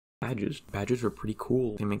badges. Badges are pretty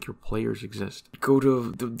cool. They make your players exist. Go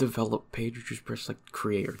to the develop page, just press like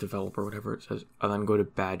create or develop or whatever it says, and then go to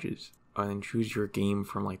badges, and then choose your game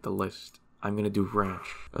from like the list. I'm gonna do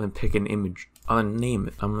ranch, and then pick an image, and then name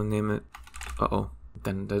it. I'm gonna name it,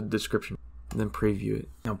 then the description, and then preview it.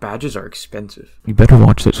 Now badges are expensive. You better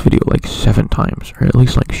watch this video like 7 times, or at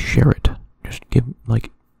least like share it. Just give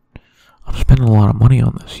like, I'm spending a lot of money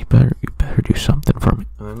on this. You better do something for me.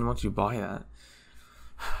 And then once you buy that,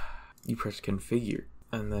 you press configure,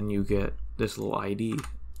 and then you get this little ID.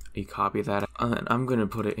 You copy that, and I'm gonna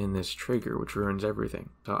put it in this trigger, which ruins everything.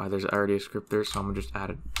 So there's already a script there, so I'm gonna just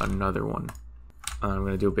add another one. And I'm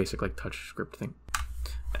gonna do a basic like touch script thing.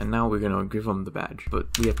 And now we're gonna give them the badge, but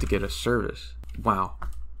we have to get a service. Wow,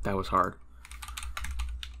 that was hard.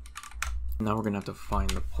 Now we're gonna have to find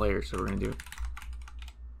the player, so we're gonna do.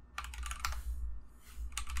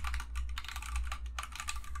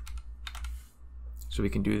 So we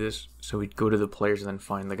can do this. So we go to the players and then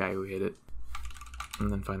find the guy who hit it. And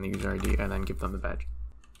then find the user ID and then give them the badge.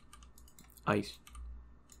 Ice.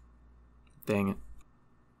 Dang it.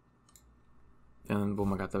 And then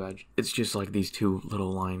boom, I got the badge. It's just like these 2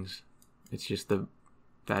 little lines. It's just the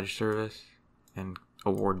badge service and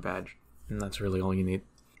award badge. And that's really all you need.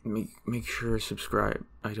 Make sure to subscribe.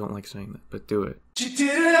 I don't like saying that, but do it. You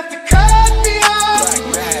didn't have to cut me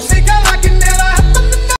off.